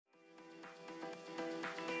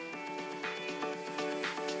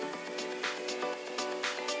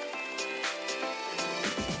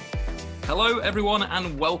Hello everyone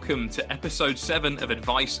and welcome to episode 7 of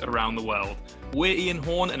Advice Around the World. We're Ian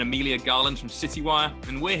Horn and Amelia Garland from Citywire,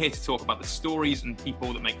 and we're here to talk about the stories and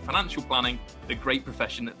people that make financial planning the great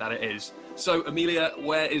profession that it is. So Amelia,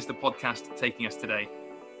 where is the podcast taking us today?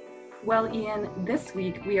 Well, Ian, this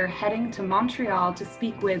week we are heading to Montreal to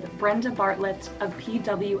speak with Brenda Bartlett of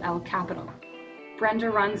PWL Capital. Brenda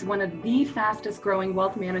runs one of the fastest growing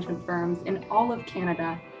wealth management firms in all of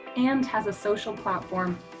Canada and has a social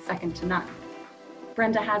platform second to none.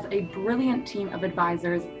 Brenda has a brilliant team of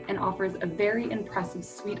advisors and offers a very impressive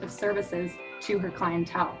suite of services to her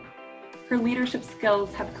clientele. Her leadership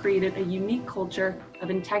skills have created a unique culture of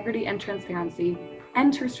integrity and transparency,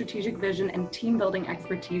 and her strategic vision and team building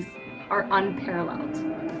expertise are unparalleled.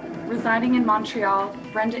 Residing in Montreal,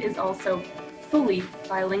 Brenda is also fully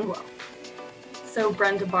bilingual. So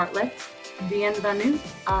Brenda Bartlett, bienvenue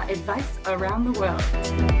à Advice Around the World.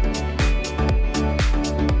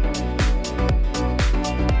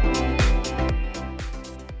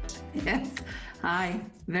 Yes. Hi.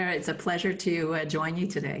 Vera, it's a pleasure to join you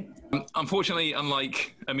today. Unfortunately,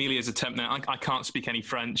 unlike Amelia's attempt now, I can't speak any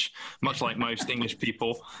French, much like most English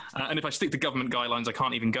people. And if I stick to government guidelines, I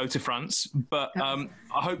can't even go to France. But I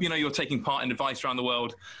hope you're taking part in Advice Around the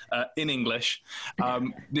World in English.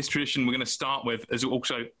 This tradition we're going to start with is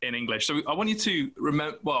also in English. So I want you to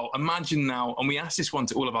imagine now, and we ask this one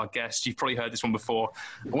to all of our guests, you've probably heard this one before.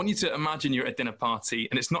 I want you to imagine you're at a dinner party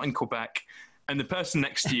and it's not in Quebec. And the person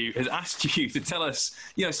next to you has asked you to tell us,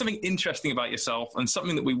 something interesting about yourself and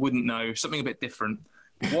something that we wouldn't know, something a bit different.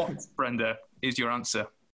 What, Brenda, is your answer?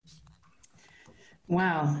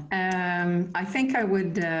 Wow. I think I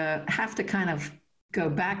would have to kind of go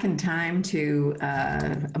back in time to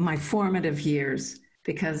my formative years,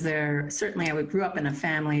 because I grew up in a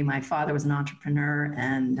family. My father was an entrepreneur,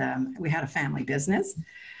 and we had a family business.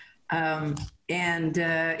 And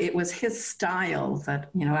it was his style that,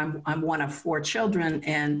 I'm one of 4 children,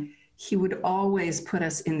 and he would always put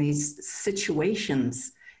us in these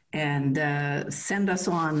situations and send us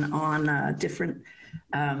on different,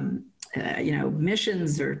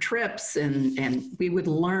 missions or trips, and we would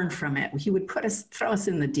learn from it. He would throw us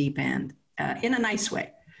in the deep end in a nice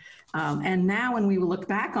way. And now when we look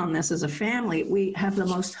back on this as a family, we have the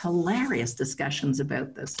most hilarious discussions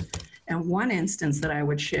about this. And one instance that I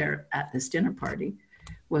would share at this dinner party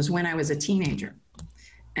was when I was a teenager.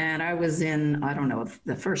 And I was in,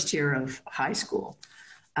 the first year of high school.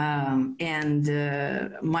 My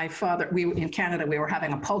father, in Canada, we were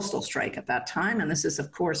having a postal strike at that time. And this is,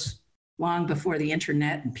 of course, long before the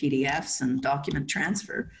internet and PDFs and document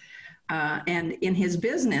transfer. And in his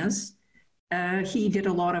business, he did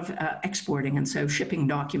a lot of exporting, and so shipping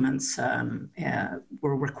documents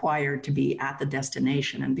were required to be at the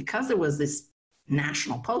destination. And because there was this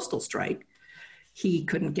national postal strike, he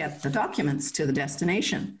couldn't get the documents to the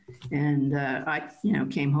destination. And I,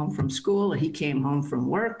 came home from school, he came home from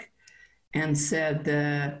work and said,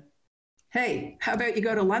 hey, how about you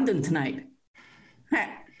go to London tonight?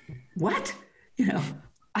 What?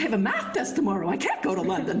 I have a math test tomorrow. I can't go to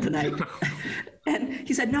London tonight. And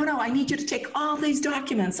he said, no, I need you to take all these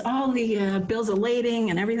documents, all the bills of lading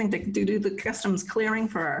and everything to do the customs clearing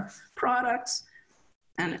for our products.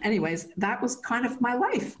 And anyways, that was kind of my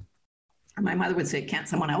life. And my mother would say, can't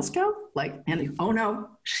someone else go? Oh no,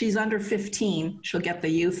 she's under 15. She'll get the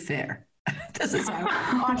youth fare. This is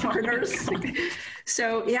how entrepreneurs think.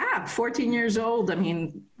 So yeah, 14 years old. I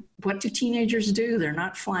mean, what do teenagers do? They're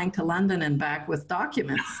not flying to London and back with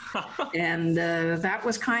documents. And that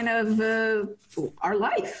was kind of our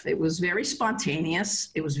life. It was very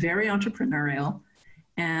spontaneous. It was very entrepreneurial.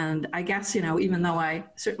 And I guess, even though I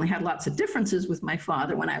certainly had lots of differences with my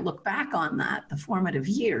father, when I look back on that, the formative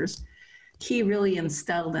years, he really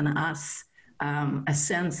instilled in us a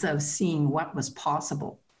sense of seeing what was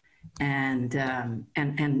possible. And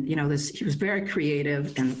he was very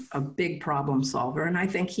creative and a big problem solver. And I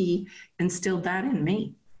think he instilled that in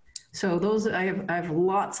me. So I have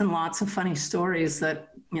lots and lots of funny stories that,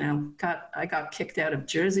 I got kicked out of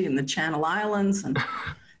Jersey and the Channel Islands. And,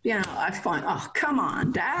 I find, oh, come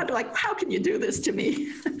on, Dad, how can you do this to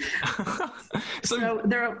me? So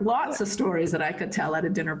there are lots of stories that I could tell at a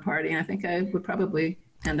dinner party. And I think I would probably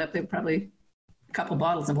end up, a couple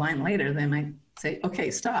bottles of wine later, they might say, okay,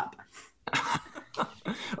 stop.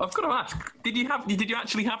 I've got to ask, did you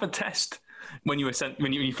actually have a test when you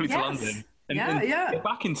flew to London? And get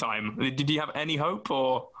back in time? Did you have any hope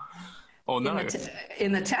or no?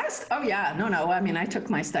 In the test? Oh yeah, no. I mean, I took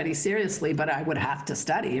my study seriously, but I would have to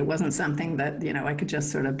study. It wasn't something that, I could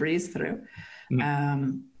just sort of breeze through.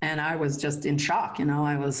 And I was just in shock.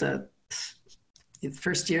 I was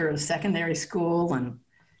first year of secondary school, and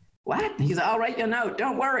What? He said, I'll write you a note.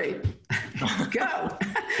 Don't worry. Go.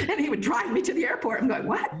 And he would drive me to the airport. I'm going,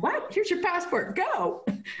 what? Here's your passport. Go.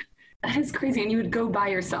 That is crazy. And you would go by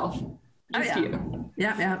yourself. Just you.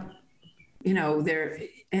 Yeah. You know, there's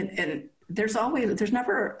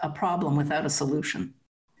never a problem without a solution.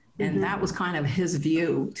 And that was kind of his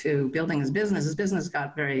view to building his business. His business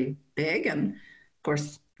got very big. And of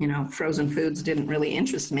course, you know, frozen foods didn't really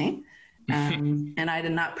interest me. And I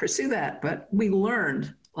did not pursue that. But we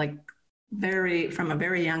learned from a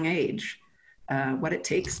very young age what it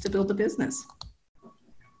takes to build a business.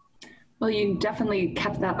 Well, you definitely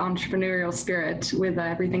kept that entrepreneurial spirit with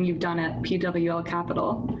everything you've done at PWL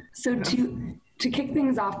Capital. So to kick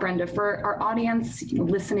things off, Brenda, for our audience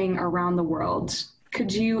listening around the world,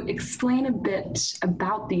 could you explain a bit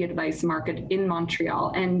about the advice market in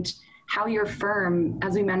Montreal and how your firm,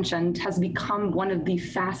 as we mentioned, has become one of the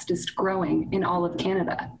fastest growing in all of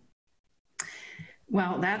Canada?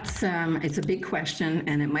 Well, that's it's a big question,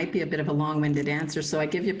 and it might be a bit of a long-winded answer, so I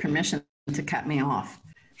give you permission to cut me off.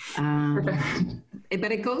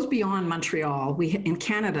 But it goes beyond Montreal. In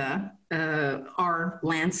Canada, our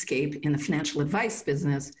landscape in the financial advice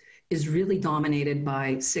business is really dominated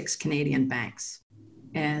by 6 Canadian banks.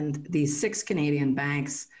 And these 6 Canadian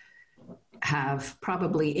banks have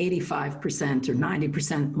probably 85% or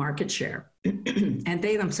 90% market share. And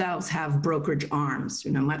they themselves have brokerage arms,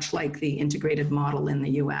 you know, much like the integrated model in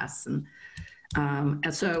the US.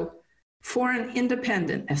 And so for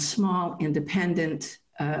a small independent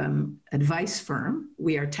advice firm,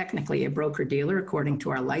 we are technically a broker-dealer according to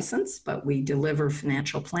our license, but we deliver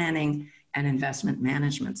financial planning and investment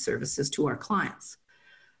management services to our clients.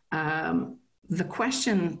 The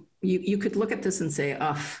question, you could look at this and say,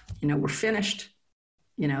 you know, we're finished.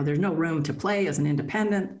 You know, there's no room to play as an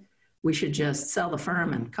independent. We should just sell the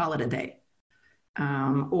firm and call it a day.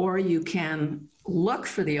 Or you can look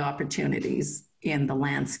for the opportunities in the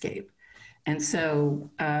landscape. And so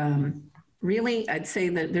really, I'd say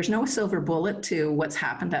that there's no silver bullet to what's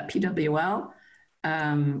happened at PWL.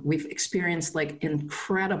 We've experienced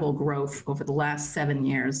incredible growth over the last 7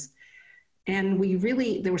 years. And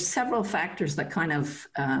there were several factors that kind of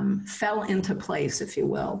fell into place, if you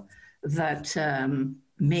will, that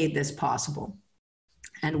made this possible.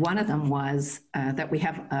 And one of them was that we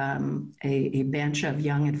have a bench of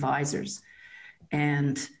young advisors.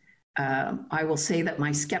 And I will say that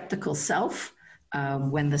my skeptical self,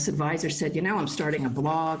 when this advisor said, you know, I'm starting a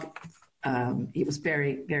blog, he was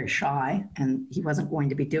very, very shy, and he wasn't going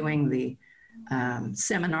to be doing the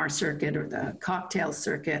seminar circuit or the cocktail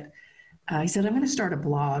circuit. He said, I'm going to start a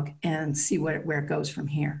blog and see where it goes from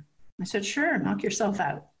here. I said, sure, knock yourself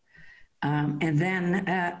out. And then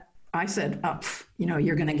I said, you know,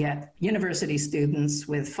 you're going to get university students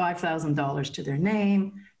with $5,000 to their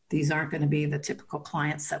name. These aren't going to be the typical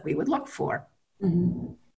clients that we would look for.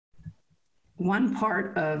 Mm-hmm. One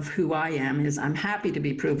part of who I am is I'm happy to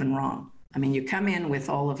be proven wrong. I mean, you come in with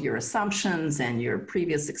all of your assumptions and your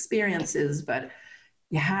previous experiences, but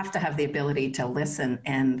you have to have the ability to listen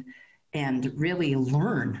and really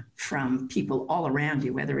learn from people all around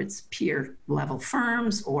you, whether it's peer level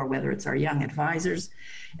firms or whether it's our young advisors.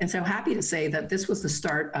 And so happy to say that this was the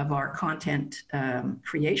start of our content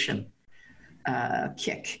creation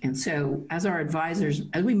kick. And so as our advisors,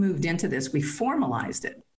 as we moved into this, we formalized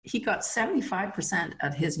it. He got 75%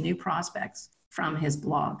 of his new prospects from his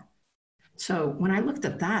blog. So when I looked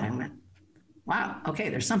at that, I went, wow, okay,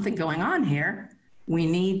 there's something going on here. We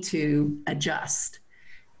need to adjust.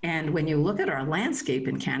 And when you look at our landscape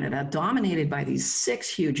in Canada, dominated by these 6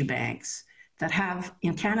 huge banks that have,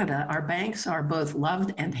 in Canada, our banks are both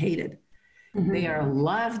loved and hated. Mm-hmm. They are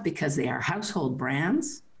loved because they are household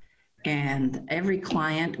brands. And every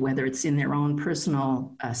client, whether it's in their own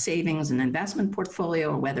personal savings and investment portfolio,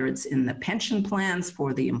 or whether it's in the pension plans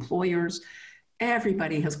for the employers,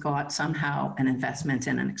 everybody has got somehow an investment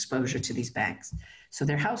and an exposure to these banks. So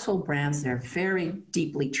they're household brands. They're very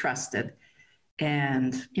deeply trusted.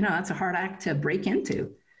 And, you know, that's a hard act to break into.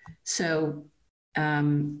 So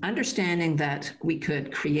understanding that we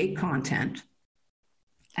could create content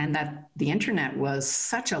and that the internet was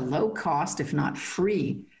such a low cost, if not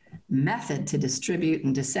free, method to distribute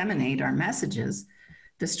and disseminate our messages,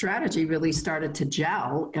 the strategy really started to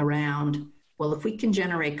gel around, well, if we can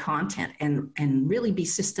generate content and really be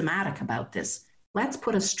systematic about this, let's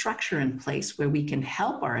put a structure in place where we can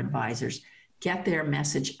help our advisors get their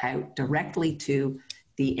message out directly to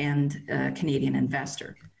the end Canadian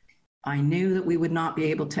investor. I knew that we would not be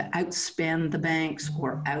able to outspend the banks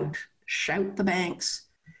or outshout the banks.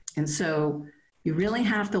 And so you really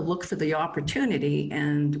have to look for the opportunity.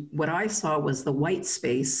 And what I saw was the white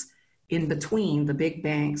space in between the big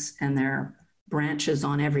banks and their branches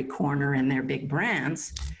on every corner and their big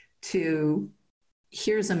brands to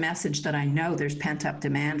here's a message that I know there's pent up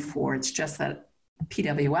demand for. It's just that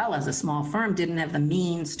PWL as a small firm didn't have the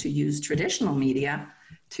means to use traditional media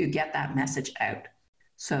to get that message out.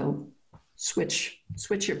 So switch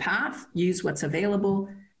your path, use what's available,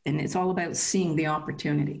 and it's all about seeing the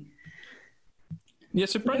opportunity. Yeah,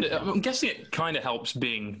 so Brenda, I'm guessing it kind of helps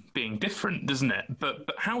being different, doesn't it? But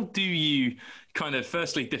how do you kind of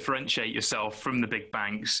firstly differentiate yourself from the big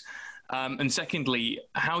banks? And secondly,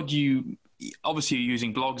 how do you, obviously you're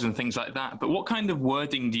using blogs and things like that, but what kind of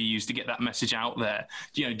wording do you use to get that message out there?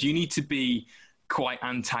 Do you need to be quite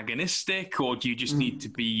antagonistic, or do you just need to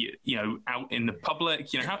be, out in the public?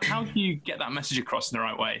 How do you get that message across in the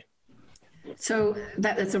right way? So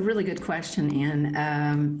that's a really good question,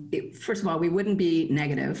 Ian. First of all, we wouldn't be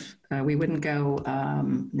negative. We wouldn't go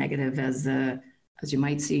negative as you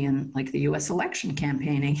might see in like the U.S. election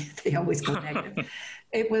campaigning. They always go negative.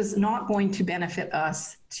 It was not going to benefit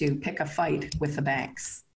us to pick a fight with the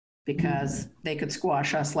banks because they could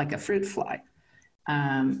squash us like a fruit fly.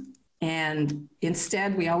 And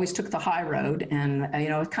instead, we always took the high road. And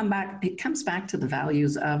it comes back to the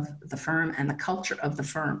values of the firm and the culture of the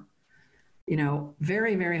firm.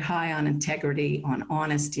 Very, very high on integrity, on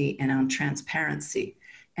honesty, and on transparency.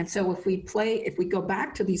 And so if we go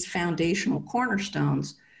back to these foundational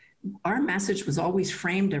cornerstones, our message was always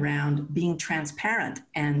framed around being transparent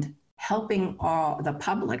and helping the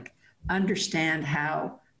public understand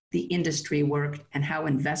how the industry worked and how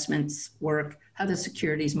investments work, how the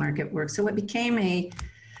securities market works. So it became a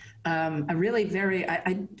really very,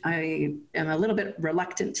 I am a little bit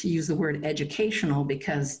reluctant to use the word educational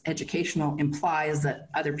because educational implies that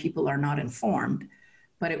other people are not informed,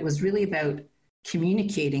 but it was really about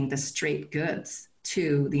communicating the straight goods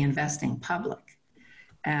to the investing public.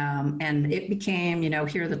 And it became,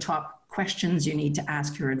 here are the top questions you need to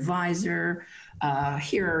ask your advisor.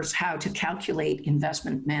 Here's how to calculate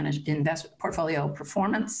investment portfolio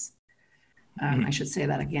performance. I should say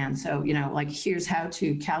that again. So, here's how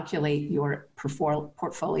to calculate your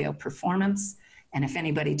portfolio performance. And if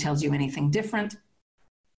anybody tells you anything different,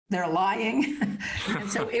 they're lying. And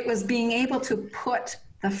so it was being able to put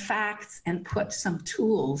the facts and put some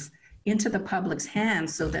tools into the public's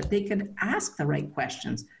hands so that they could ask the right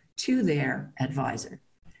questions to their advisor.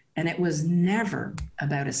 And it was never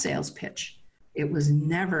about a sales pitch. It was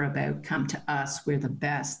never about come to us, we're the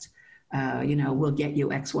best. We'll get you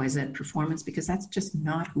XYZ performance, because that's just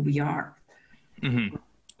not who we are. Mm-hmm.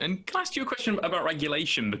 And can I ask you a question about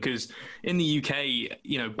regulation? Because in the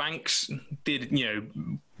UK, banks did,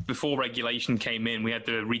 before regulation came in, we had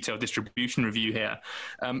the Retail Distribution Review here.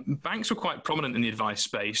 Banks were quite prominent in the advice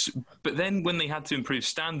space, but then when they had to improve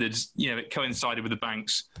standards, it coincided with the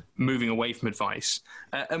banks moving away from advice.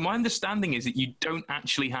 And my understanding is that you don't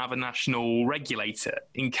actually have a national regulator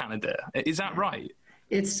in Canada. Is that right?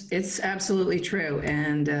 It's absolutely true.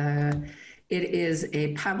 And it is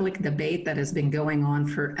a public debate that has been going on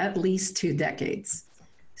for at least 2 decades.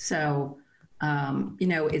 So,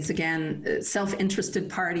 it's again, self-interested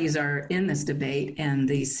parties are in this debate, and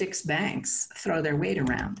the 6 banks throw their weight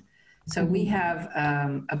around. So we have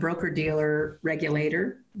a broker-dealer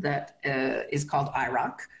regulator that is called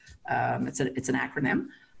IIROC. It's an acronym.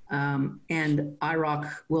 And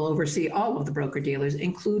IIROC will oversee all of the broker-dealers,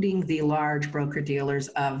 including the large broker-dealers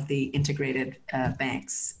of the integrated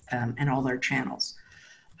banks and all their channels.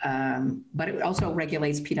 But it also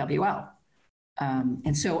regulates PWL.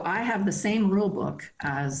 And so I have the same rule book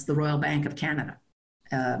as the Royal Bank of Canada.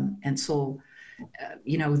 And so,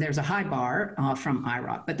 there's a high bar from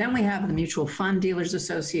IIROC. But then we have the Mutual Fund Dealers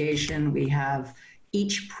Association. We have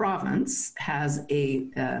each province has a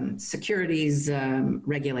securities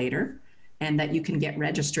regulator, and that you can get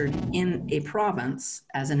registered in a province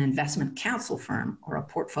as an investment counsel firm or a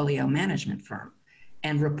portfolio management firm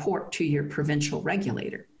and report to your provincial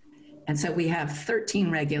regulator. And so we have 13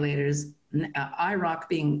 regulators, IIROC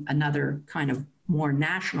being another kind of more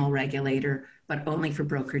national regulator, but only for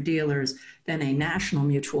broker-dealers, then a national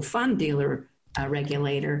mutual fund dealer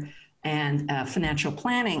regulator, and a financial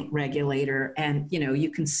planning regulator. And, you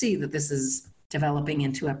can see that this is developing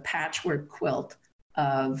into a patchwork quilt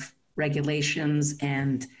of regulations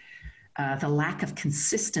and the lack of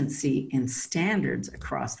consistency in standards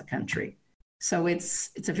across the country. So it's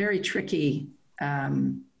a very tricky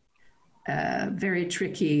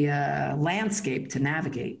landscape to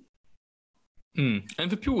navigate. And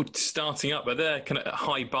for people starting up, are there kind of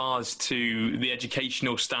high bars to the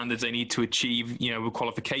educational standards they need to achieve, with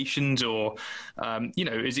qualifications, or,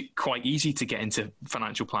 is it quite easy to get into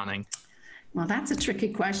financial planning? Well, that's a tricky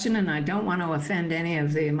question, and I don't want to offend any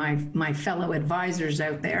of my fellow advisors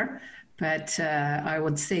out there, but I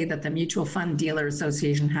would say that the Mutual Fund Dealer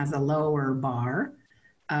Association has a lower bar.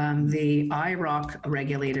 The IIROC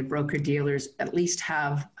regulated broker dealers at least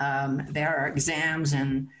have, there are exams,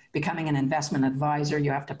 and becoming an investment advisor,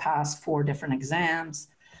 you have to pass 4 different exams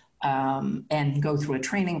and go through a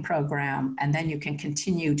training program, and then you can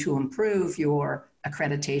continue to improve your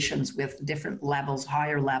accreditations with different levels,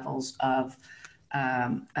 higher levels of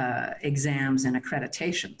exams and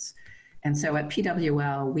accreditations. And so at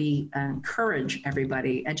PWL, we encourage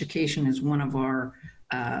everybody. Education is one of our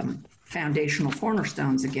foundational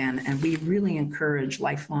cornerstones again, and we really encourage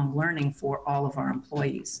lifelong learning for all of our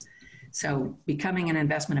employees. So becoming an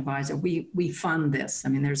investment advisor, we fund this. I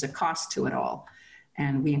mean, there's a cost to it all.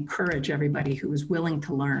 And we encourage everybody who is willing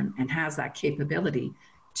to learn and has that capability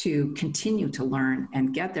to continue to learn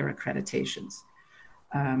and get their accreditations.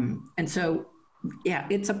 And so, yeah,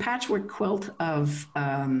 it's a patchwork quilt of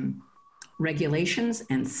regulations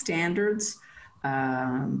and standards.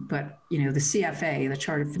 But, you know, the CFA, the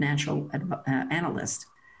Chartered Financial Analyst,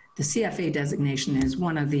 the CFA designation is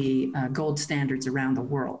one of the gold standards around the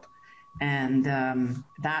world. And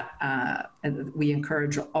we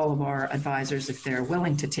encourage all of our advisors, if they're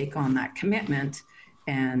willing to take on that commitment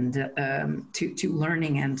and to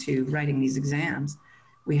learning and to writing these exams.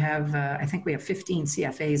 We have, I think we have 15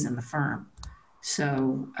 CFAs in the firm.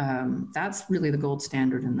 So that's really the gold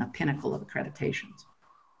standard and the pinnacle of accreditations.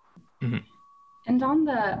 Mm-hmm. And on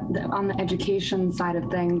the education side of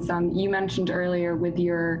things, you mentioned earlier with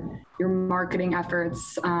your marketing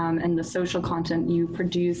efforts and the social content you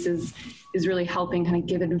produce is really helping kind of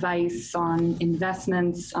give advice on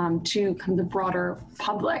investments to kind of the broader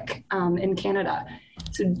public in Canada.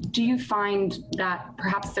 So do you find that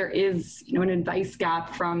perhaps there is, you know, an advice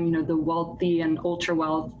gap from, you know, the wealthy and ultra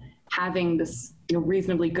wealth having this, you know,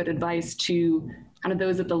 reasonably good advice to kind of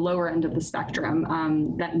those at the lower end of the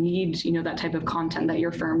spectrum that need, you know, that type of content that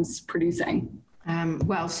your firm's producing?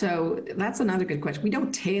 Well, so that's another good question. We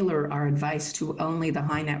don't tailor our advice to only the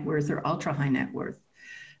high net worth or ultra high net worth.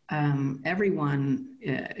 Everyone,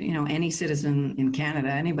 you know, any citizen in Canada,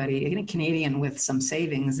 anybody, any Canadian with some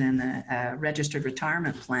savings and a registered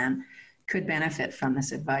retirement plan could benefit from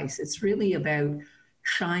this advice. It's really about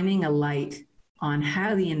shining a light on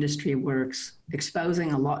how the industry works, exposing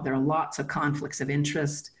there are lots of conflicts of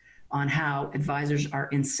interest on how advisors are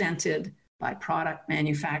incented by product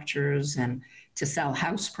manufacturers and to sell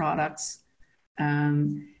house products,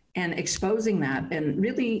 and exposing that and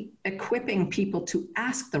really equipping people to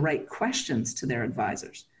ask the right questions to their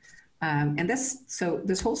advisors. And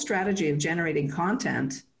this whole strategy of generating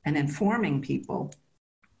content and informing people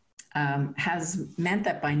has meant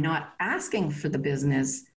that by not asking for the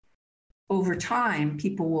business, over time,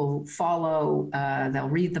 people will follow, they'll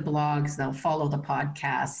read the blogs, they'll follow the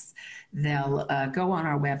podcasts, they'll go on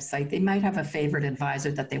our website. They might have a favorite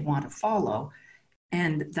advisor that they want to follow.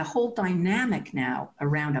 And the whole dynamic now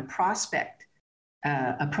around a prospect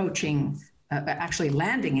actually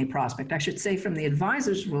landing a prospect, I should say, from the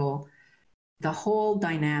advisor's role, the whole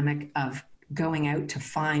dynamic of going out to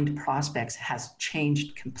find prospects has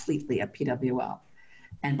changed completely at PWL.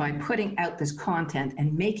 And by putting out this content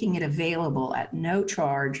and making it available at no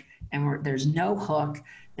charge, and there's no hook,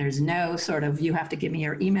 there's no sort of, you have to give me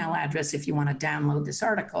your email address if you want to download this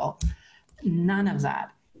article, none of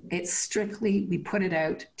that. It's strictly, we put it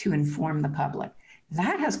out to inform the public.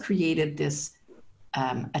 That has created this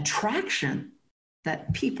attraction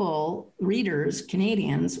that people, readers,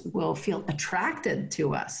 Canadians, will feel attracted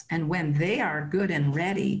to us. And when they are good and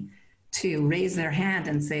ready to raise their hand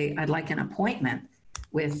and say, I'd like an appointment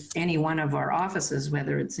with any one of our offices,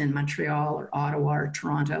 whether it's in Montreal or Ottawa or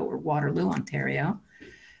Toronto or Waterloo, Ontario,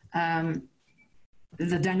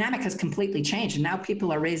 the dynamic has completely changed. And now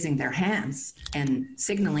people are raising their hands and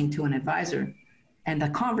signaling to an advisor. And the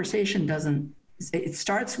conversation it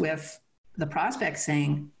starts with the prospect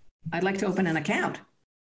saying, I'd like to open an account.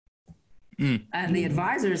 Mm. And the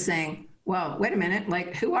advisor is saying, well, wait a minute,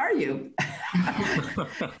 like, who are you?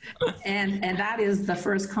 and that is the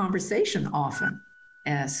first conversation often.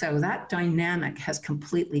 So that dynamic has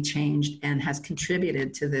completely changed and has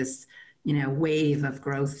contributed to this, you know, wave of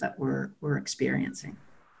growth that we're experiencing.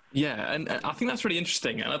 Yeah, and I think that's really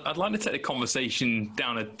interesting. And I'd like to take the conversation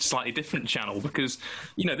down a slightly different channel because,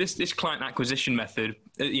 you know, this client acquisition method,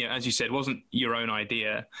 you know, as you said, wasn't your own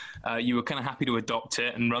idea. You were kind of happy to adopt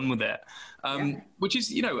it and run with it, which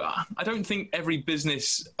is, you know, I don't think every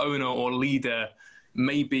business owner or leader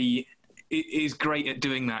maybe is great at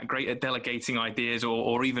doing that, great at delegating ideas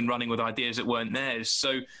or even running with ideas that weren't theirs.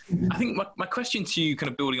 So I think my question to you, kind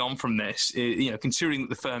of building on from this, is, considering that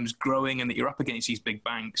the firm's growing and that you're up against these big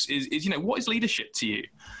banks, is what is leadership to you?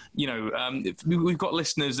 If we've got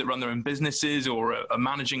listeners that run their own businesses or are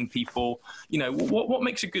managing people, what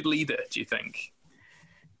makes a good leader, do you think?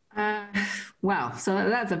 Wow. So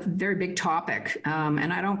that's a very big topic.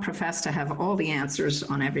 And I don't profess to have all the answers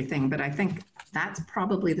on everything, but I think that's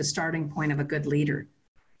probably the starting point of a good leader.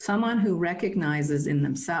 Someone who recognizes in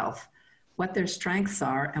themselves what their strengths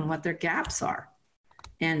are and what their gaps are.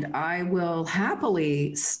 And I will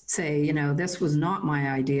happily say, this was not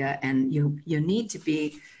my idea. And you need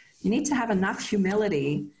to have enough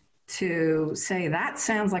humility to say, that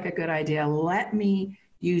sounds like a good idea. Let me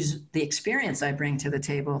use the experience I bring to the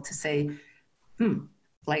table to say,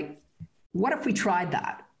 what if we tried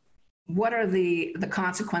that? What are the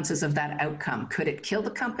consequences of that outcome? Could it kill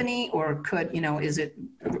the company, or could, is it,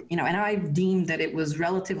 and I deemed that it was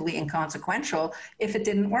relatively inconsequential if it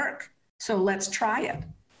didn't work. So let's try it.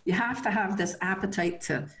 You have to have this appetite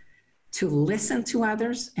to listen to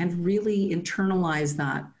others and really internalize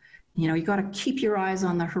that. You got to keep your eyes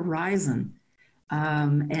on the horizon.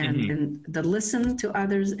 And the listen to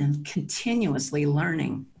others and continuously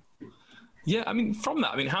learning. Yeah, from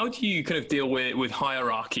that, how do you kind of deal with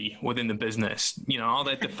hierarchy within the business? Are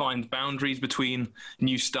there defined boundaries between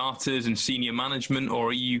new starters and senior management, or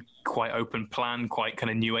are you quite open plan, quite kind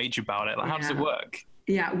of new age about it? How does it work?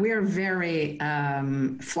 Yeah, we're very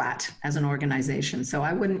flat as an organization. So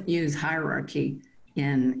I wouldn't use hierarchy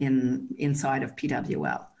inside of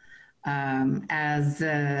PWL. As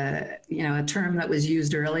a term that was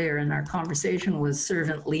used earlier in our conversation was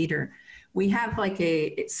servant leader. We have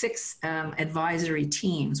 6 advisory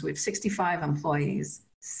teams. We have 65 employees,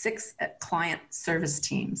 6 client service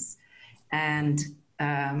teams. And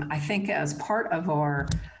I think as part of our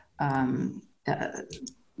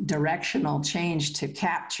directional change to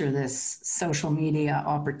capture this social media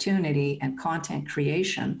opportunity and content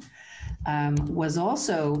creation, was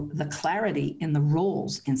also the clarity in the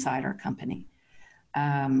roles inside our company.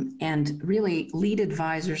 And really, lead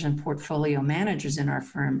advisors and portfolio managers in our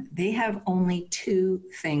firm, they have only 2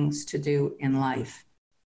 things to do in life.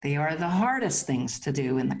 They are the hardest things to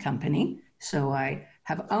do in the company. So I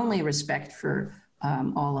have only respect for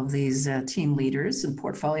all of these team leaders and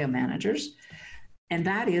portfolio managers. And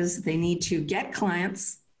that is, they need to get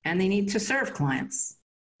clients and they need to serve clients.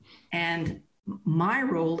 And my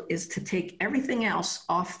role is to take everything else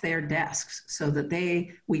off their desks so that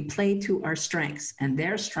we play to our strengths, and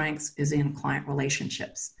their strengths is in client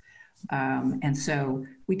relationships. And so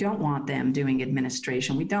we don't want them doing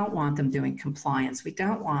administration. We don't want them doing compliance. We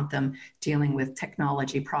don't want them dealing with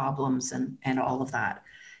technology problems and all of that.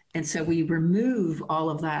 And so we remove all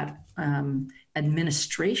of that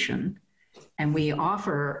administration, and we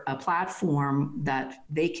offer a platform that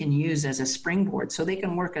they can use as a springboard so they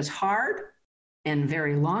can work as hard and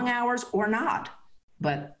very long hours or not.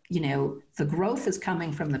 But, the growth is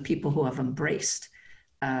coming from the people who have embraced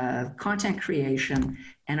content creation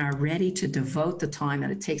and are ready to devote the time that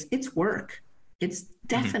it takes. It's work. It's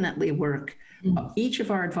definitely work. Each of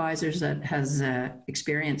our advisors that has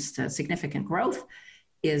experienced significant growth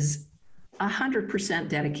is 100%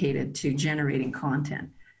 dedicated to generating content.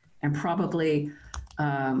 And probably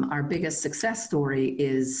our biggest success story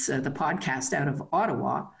is the podcast out of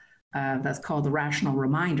Ottawa, that's called The Rational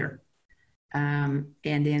Reminder. And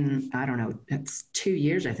in, I don't know, it's 2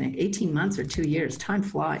 years, I think, 18 months or 2 years, time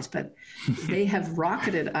flies, but they have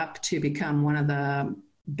rocketed up to become one of the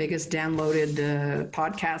biggest downloaded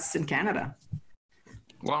podcasts in Canada.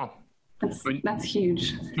 Wow. That's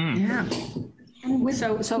huge. Yeah.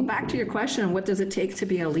 So back to your question, what does it take to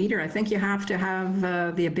be a leader? I think you have to have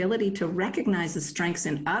the ability to recognize the strengths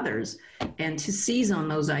in others and to seize on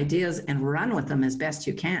those ideas and run with them as best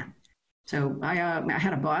you can. So I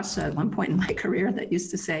had a boss at one point in my career that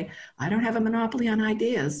used to say, I don't have a monopoly on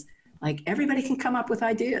ideas. Like, everybody can come up with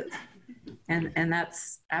ideas. And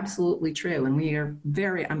that's absolutely true. And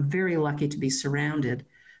I'm very lucky to be surrounded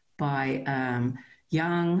by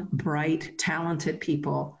young, bright, talented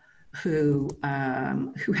people who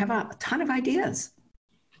have a ton of ideas.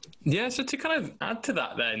 Yeah, so to kind of add to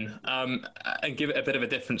that then, and give it a bit of a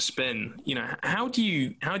different spin, how do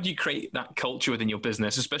you create that culture within your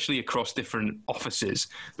business, especially across different offices,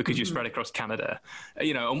 because you're spread across Canada,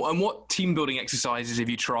 and what team building exercises have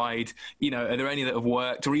you tried? Are there any that have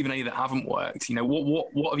worked, or even any that haven't worked?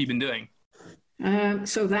 What have you been doing?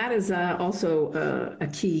 So that is also a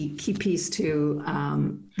key piece to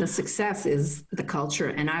the success is the culture.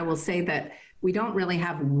 And I will say that we don't really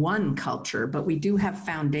have one culture, but we do have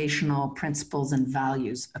foundational principles and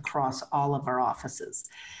values across all of our offices.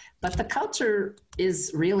 But the culture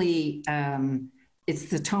is really, it's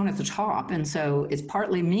the tone at the top. And so it's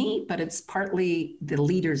partly me, but it's partly the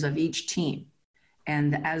leaders of each team.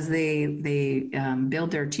 And as they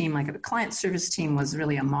build their team, like the client service team was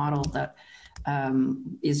really a model that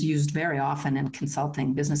is used very often in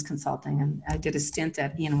consulting, business consulting. And I did a stint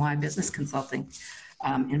at E&Y Business Consulting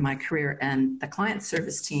in my career. And the client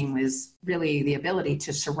service team is really the ability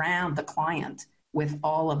to surround the client with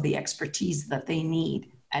all of the expertise that they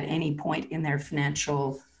need at any point in their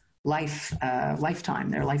financial lifetime,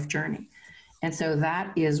 their life journey. And so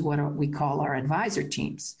that is what we call our advisor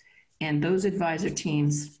teams. And those advisor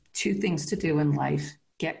teams, two things to do in life: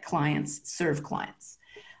 get clients, serve clients.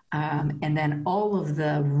 And then all of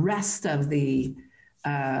the rest of the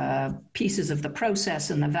pieces of the process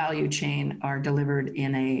and the value chain are delivered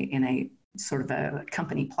in a sort of a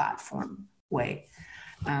company platform way.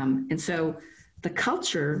 And so the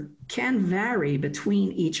culture can vary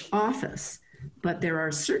between each office, but there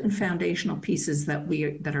are certain foundational pieces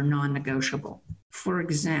that are non-negotiable. For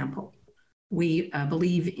example, we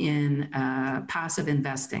believe in passive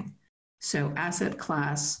investing. So asset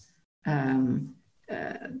class,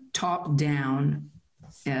 top-down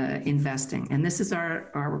investing. And this is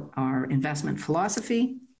our investment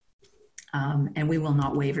philosophy, and we will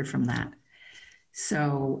not waver from that.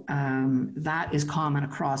 So that is common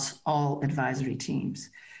across all advisory teams.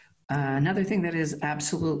 Another thing that is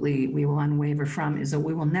absolutely we will unwaver from is that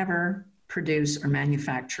we will never produce or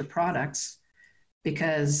manufacture products,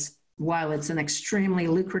 because while it's an extremely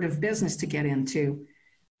lucrative business to get into,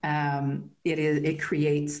 it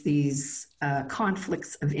creates these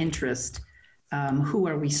conflicts of interest. Who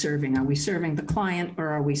are we serving? Are we serving the client, or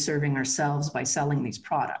are we serving ourselves by selling these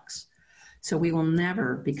products? So we will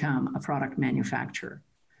never become a product manufacturer.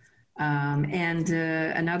 And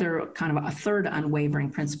another kind of a third unwavering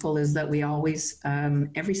principle is that we always,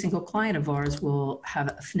 every single client of ours will have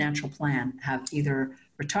a financial plan, have either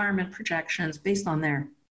retirement projections based on their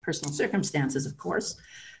personal circumstances, of course.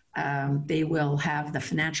 They will have the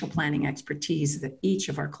financial planning expertise that each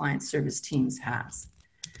of our client service teams has.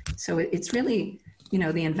 So it's really,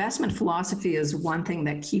 the investment philosophy is one thing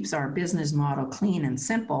that keeps our business model clean and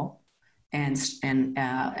simple. And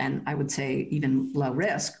I would say even low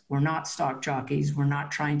risk. We're not stock jockeys. We're not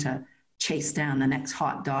trying to chase down the next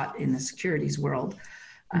hot dot in the securities world.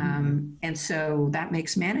 Mm-hmm. And so that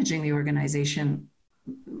makes managing the organization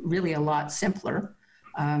really a lot simpler.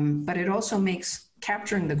 But it also makes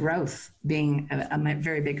capturing the growth being a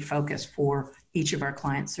very big focus for each of our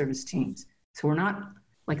client service teams. So we're not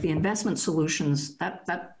like the investment solutions,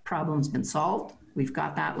 that problem's been solved. We've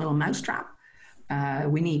got that little mousetrap.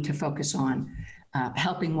 We need to focus on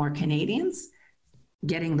helping more Canadians,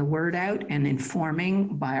 getting the word out and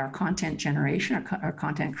informing by our content generation, our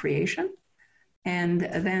content creation. And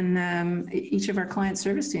then each of our client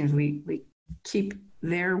service teams, we keep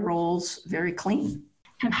their roles very clean.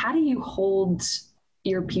 And how do you hold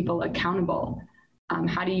your people accountable?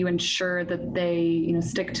 How do you ensure that they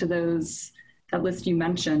stick to that list you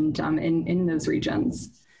mentioned in those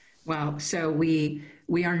regions? Well, so we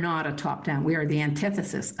are not a top-down. We are the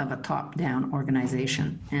antithesis of a top-down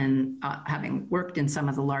organization. And having worked in some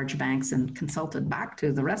of the large banks and consulted back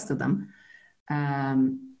to the rest of them,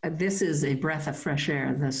 this is a breath of fresh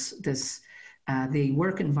air. The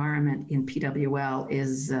work environment in PWL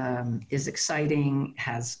is exciting,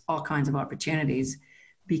 has all kinds of opportunities,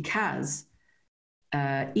 because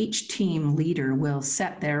each team leader will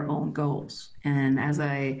set their own goals. And as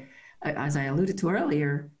I alluded to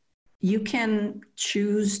earlier, you can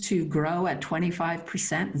choose to grow at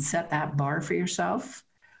 25% and set that bar for yourself,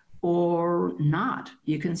 or not.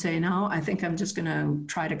 You can say, no, I think I'm just going to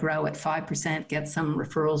try to grow at 5%, get some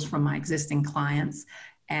referrals from my existing clients,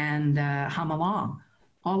 and hum along.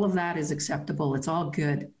 All of that is acceptable. It's all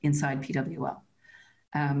good inside PWL.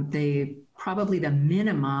 Probably the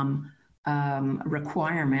minimum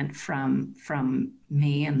requirement from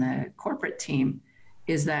me and the corporate team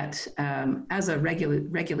is that as a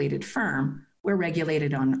regulated firm, we're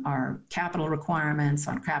regulated on our capital requirements,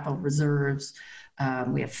 on capital reserves.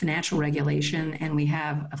 We have financial regulation, and we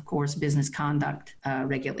have, of course, business conduct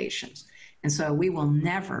regulations. And so we will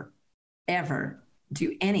never, ever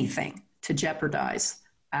do anything to jeopardize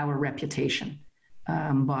our reputation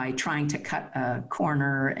by trying to cut a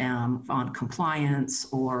corner on compliance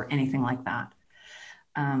or anything like that.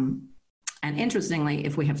 And interestingly,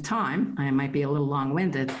 if we have time, I might be a little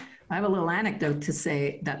long-winded, I have a little anecdote to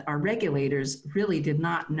say that our regulators really did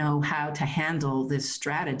not know how to handle this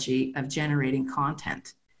strategy of generating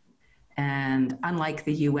content. And unlike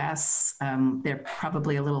the US, they're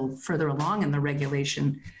probably a little further along in the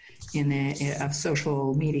regulation of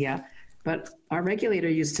social media. But our regulator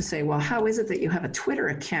used to say, well, how is it that you have a Twitter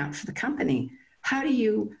account for the company? How do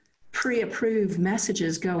you pre-approve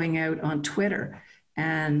messages going out on Twitter?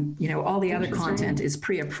 And, all the other content is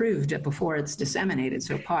pre-approved before it's disseminated.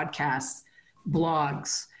 So podcasts,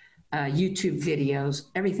 blogs, YouTube videos,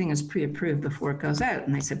 everything is pre-approved before it goes out.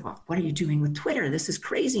 And I said, well, what are you doing with Twitter? This is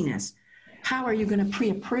craziness. How are you going to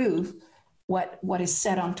pre-approve what is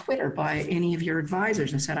said on Twitter by any of your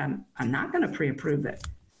advisors? I said, I'm not going to pre-approve it.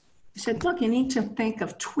 I said, look, you need to think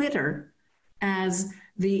of Twitter as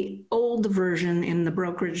the old version in the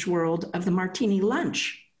brokerage world of the martini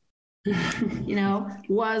lunch.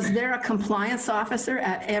 Was there a compliance officer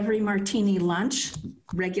at every martini lunch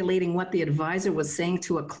regulating what the advisor was saying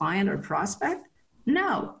to a client or prospect?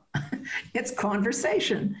 No, it's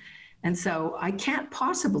conversation. And so I can't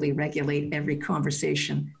possibly regulate every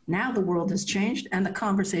conversation. Now the world has changed and the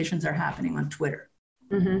conversations are happening on Twitter.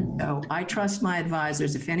 Mm-hmm. So I trust my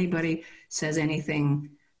advisors. If anybody says anything,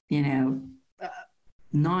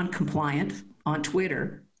 non-compliant on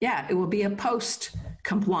Twitter, it will be a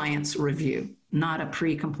post-compliance review, not a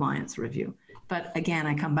pre-compliance review. But again,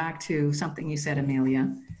 I come back to something you said,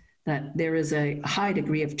 Amelia, that there is a high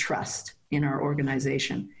degree of trust in our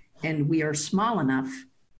organization, and we are small enough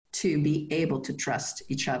to be able to trust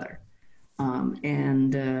each other.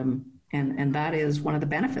 And that is one of the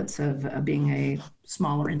benefits of being a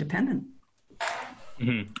smaller independent.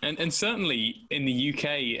 Mm-hmm. And certainly in the UK,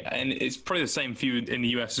 and it's probably the same for you in the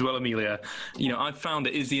US as well, Amelia, I've found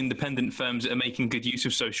it is the independent firms that are making good use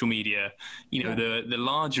of social media. The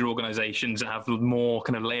larger organizations that have more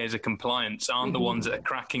kind of layers of compliance aren't the ones that are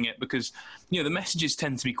cracking it, because, the messages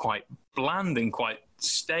tend to be quite bland and quite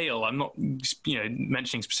stale. I'm not,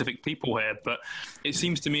 mentioning specific people here, but it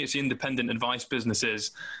seems to me it's the independent advice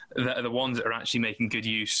businesses that are the ones that are actually making good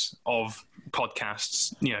use of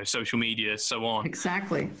podcasts, social media, so on.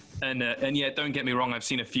 Exactly. And don't get me wrong, I've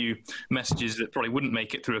seen a few messages that probably wouldn't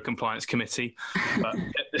make it through a compliance committee, but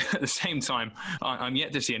at the same time, I'm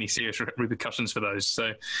yet to see any serious repercussions for those.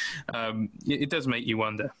 So it does make you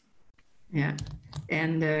wonder. Yeah.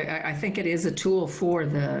 And I think it is a tool for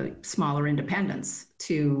the smaller independents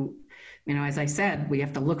to, as I said, we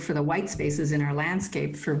have to look for the white spaces in our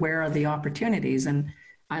landscape for where are the opportunities. And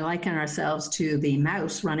I liken ourselves to the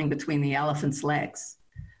mouse running between the elephant's legs.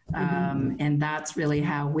 And that's really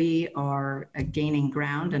how we are gaining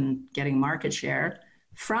ground and getting market share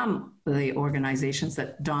from the organizations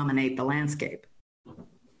that dominate the landscape.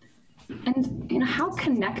 And how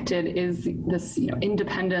connected is this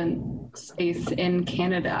independent space in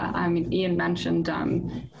Canada? I mean, Ian mentioned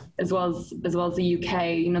as well as the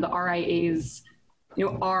UK. The RIAs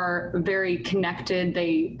are very connected.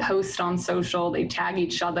 They post on social, they tag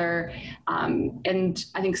each other, and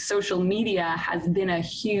I think social media has been a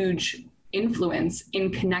huge influence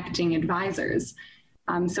in connecting advisors.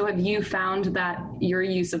 So have you found that your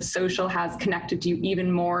use of social has connected you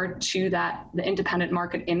even more to the independent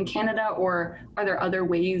market in Canada, or are there other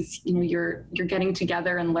ways you're getting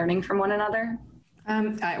together and learning from one another?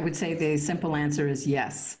 I would say the simple answer is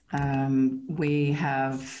yes. We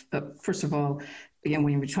have, first of all,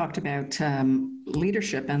 when we talked about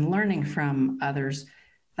leadership and learning from others,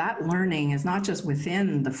 that learning is not just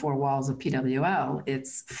within the four walls of PWL,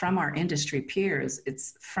 it's from our industry peers,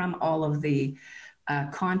 it's from all of the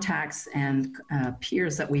contacts and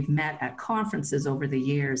peers that we've met at conferences over the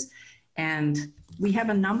years. And we have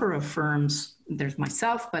a number of firms, there's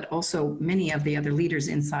myself, but also many of the other leaders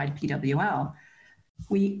inside PWL.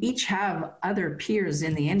 We each have other peers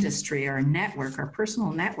in the industry, our network, our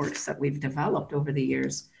personal networks that we've developed over the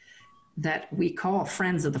years that we call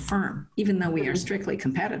friends of the firm, even though we are strictly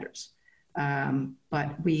competitors.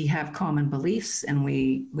 But we have common beliefs and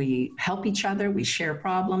we help each other, we share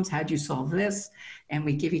problems, how'd you solve this? And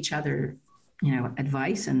we give each other,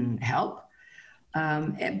 advice and help.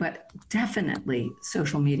 But definitely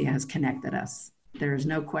social media has connected us. There's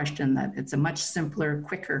no question that it's a much simpler,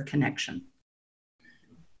 quicker connection.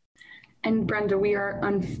 And Brenda, we are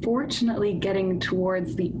unfortunately getting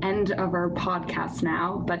towards the end of our podcast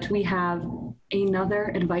now, but we have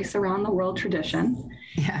another Advice Around the World tradition.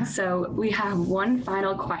 Yeah. So we have one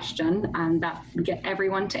final question that we get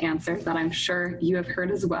everyone to answer that I'm sure you have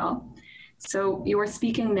heard as well. So you are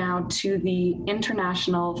speaking now to the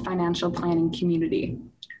international financial planning community.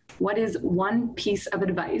 What is one piece of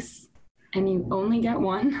advice? And you only get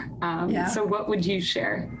one. So what would you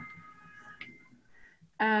share?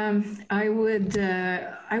 I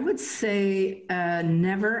would say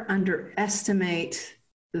never underestimate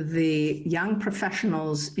the young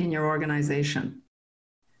professionals in your organization.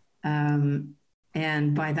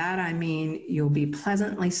 And by that, I mean, you'll be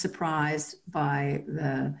pleasantly surprised by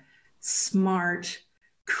the smart,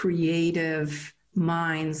 creative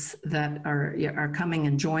minds that are coming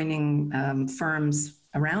and joining firms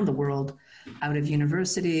around the world out of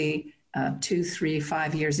university, 2, 3,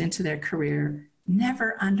 5 years into their career.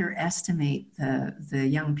 Never underestimate the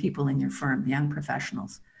young people in your firm, the young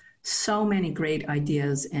professionals. So many great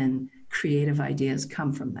ideas and creative ideas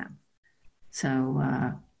come from them. So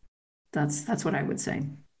that's what I would say.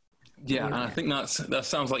 Yeah, and I think that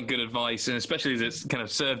sounds like good advice, and especially as it's kind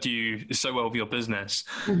of served you so well with your business.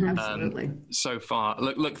 Absolutely. So far.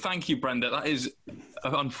 Look, thank you, Brenda. That is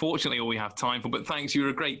unfortunately all we have time for, but thanks. You were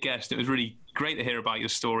a great guest. It was really great to hear about your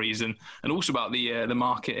stories and also about the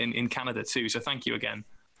market in Canada too. So thank you again.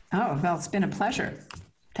 Oh, well, it's been a pleasure.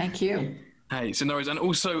 Thank you. Hey, so no worries. And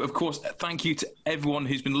also, of course, thank you to everyone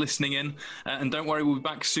who's been listening in. And don't worry, we'll be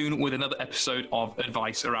back soon with another episode of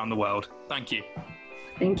Advice Around the World. Thank you.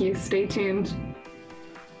 Thank you. Stay tuned.